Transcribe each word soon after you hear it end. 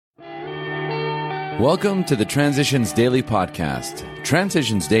Welcome to the Transitions Daily podcast.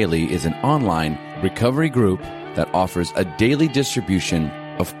 Transitions Daily is an online recovery group that offers a daily distribution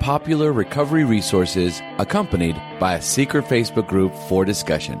of popular recovery resources accompanied by a secret Facebook group for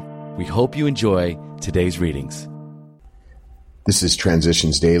discussion. We hope you enjoy today's readings. This is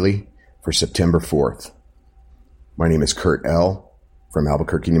Transitions Daily for September 4th. My name is Kurt L. from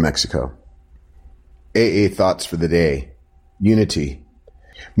Albuquerque, New Mexico. AA Thoughts for the Day. Unity.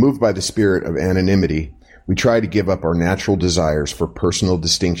 Moved by the spirit of anonymity, we try to give up our natural desires for personal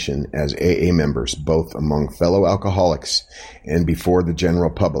distinction as AA members, both among fellow alcoholics and before the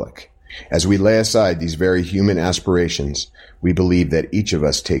general public. As we lay aside these very human aspirations, we believe that each of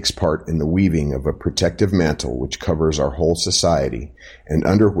us takes part in the weaving of a protective mantle which covers our whole society and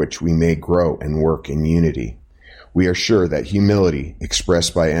under which we may grow and work in unity. We are sure that humility,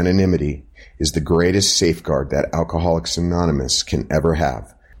 expressed by anonymity, is the greatest safeguard that Alcoholics Anonymous can ever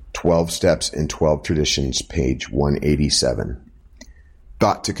have. 12 Steps in 12 Traditions, page 187.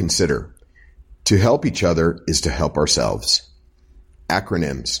 Thought to consider. To help each other is to help ourselves.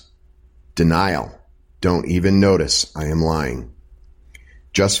 Acronyms. Denial. Don't even notice I am lying.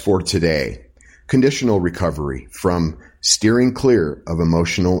 Just for today. Conditional recovery from steering clear of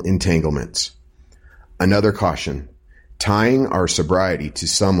emotional entanglements. Another caution. Tying our sobriety to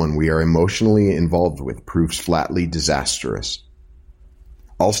someone we are emotionally involved with proves flatly disastrous.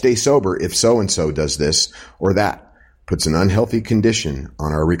 I'll stay sober if so-and-so does this or that, puts an unhealthy condition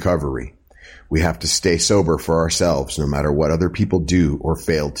on our recovery. We have to stay sober for ourselves no matter what other people do or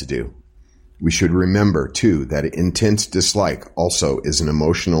fail to do. We should remember, too, that intense dislike also is an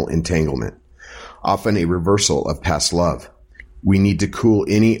emotional entanglement, often a reversal of past love. We need to cool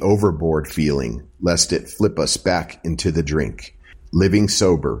any overboard feeling, lest it flip us back into the drink. Living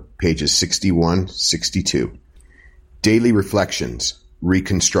Sober, pages 61-62. Daily Reflections,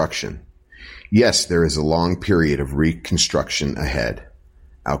 Reconstruction. Yes, there is a long period of reconstruction ahead.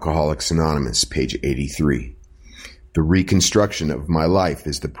 Alcoholics Anonymous, page 83. The reconstruction of my life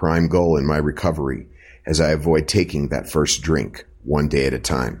is the prime goal in my recovery, as I avoid taking that first drink, one day at a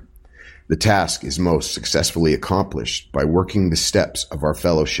time. The task is most successfully accomplished by working the steps of our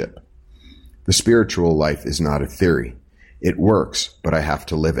fellowship. The spiritual life is not a theory. It works, but I have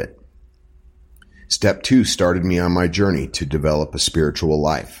to live it. Step 2 started me on my journey to develop a spiritual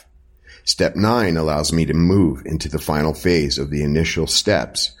life. Step 9 allows me to move into the final phase of the initial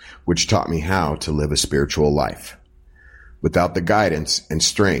steps, which taught me how to live a spiritual life. Without the guidance and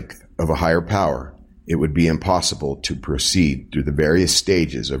strength of a higher power, it would be impossible to proceed through the various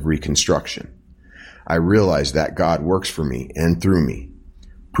stages of reconstruction. I realize that God works for me and through me.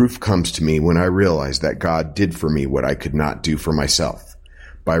 Proof comes to me when I realize that God did for me what I could not do for myself,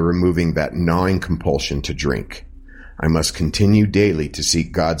 by removing that gnawing compulsion to drink. I must continue daily to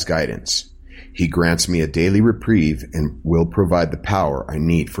seek God's guidance. He grants me a daily reprieve and will provide the power I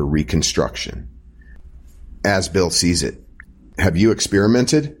need for reconstruction. As Bill sees it. Have you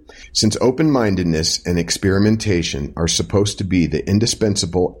experimented? Since open-mindedness and experimentation are supposed to be the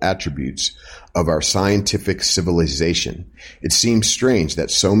indispensable attributes of our scientific civilization, it seems strange that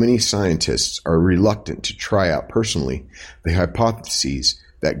so many scientists are reluctant to try out personally the hypotheses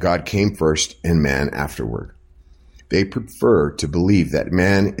that God came first and man afterward. They prefer to believe that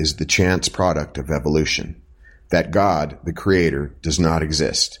man is the chance product of evolution, that God, the Creator, does not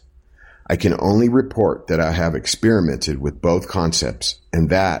exist. I can only report that I have experimented with both concepts, and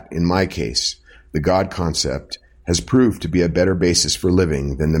that, in my case, the God concept has proved to be a better basis for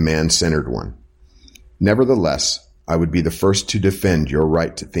living than the man-centered one. Nevertheless, I would be the first to defend your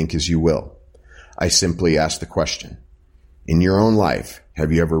right to think as you will. I simply ask the question, in your own life,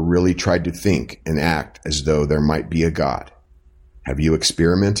 have you ever really tried to think and act as though there might be a God? Have you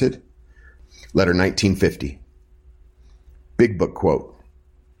experimented? Letter 1950. Big Book quote.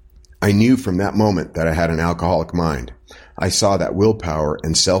 I knew from that moment that I had an alcoholic mind. I saw that willpower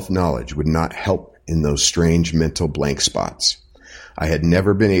and self-knowledge would not help in those strange mental blank spots. I had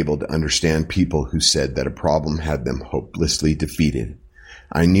never been able to understand people who said that a problem had them hopelessly defeated.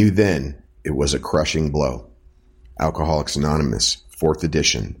 I knew then it was a crushing blow. Alcoholics Anonymous, 4th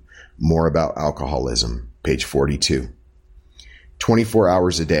edition. More about alcoholism, page 42. 24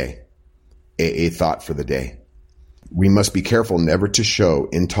 hours a day. AA Thought for the Day. We must be careful never to show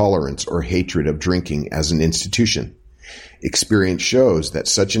intolerance or hatred of drinking as an institution. Experience shows that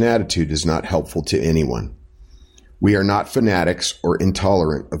such an attitude is not helpful to anyone. We are not fanatics or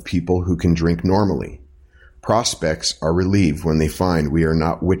intolerant of people who can drink normally. Prospects are relieved when they find we are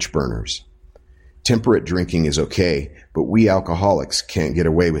not witch burners. Temperate drinking is okay, but we alcoholics can't get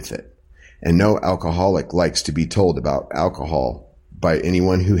away with it. And no alcoholic likes to be told about alcohol by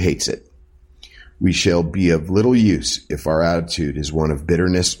anyone who hates it. We shall be of little use if our attitude is one of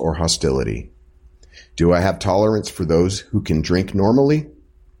bitterness or hostility. Do I have tolerance for those who can drink normally?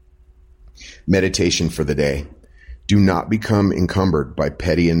 Meditation for the day. Do not become encumbered by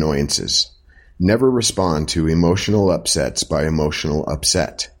petty annoyances. Never respond to emotional upsets by emotional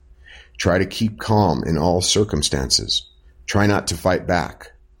upset. Try to keep calm in all circumstances. Try not to fight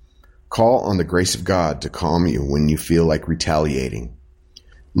back. Call on the grace of God to calm you when you feel like retaliating.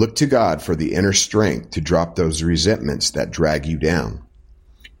 Look to God for the inner strength to drop those resentments that drag you down.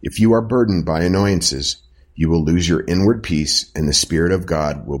 If you are burdened by annoyances, you will lose your inward peace and the Spirit of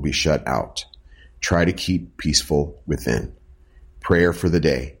God will be shut out. Try to keep peaceful within. Prayer for the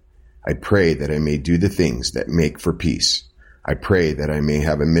day. I pray that I may do the things that make for peace. I pray that I may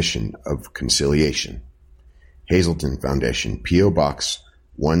have a mission of conciliation. Hazelton Foundation, P.O. Box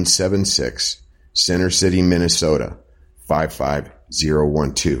 176, Center City, Minnesota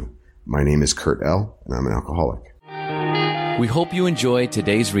 55012. My name is Kurt L., and I'm an alcoholic. We hope you enjoyed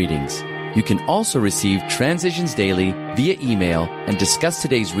today's readings. You can also receive Transitions Daily via email and discuss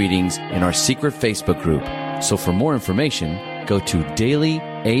today's readings in our secret Facebook group. So for more information, go to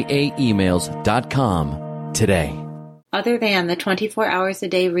dailyaaemails.com today. Other than the 24 hours a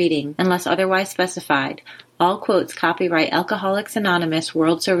day reading, unless otherwise specified, all quotes copyright Alcoholics Anonymous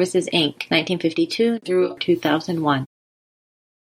World Services, Inc., 1952 through 2001.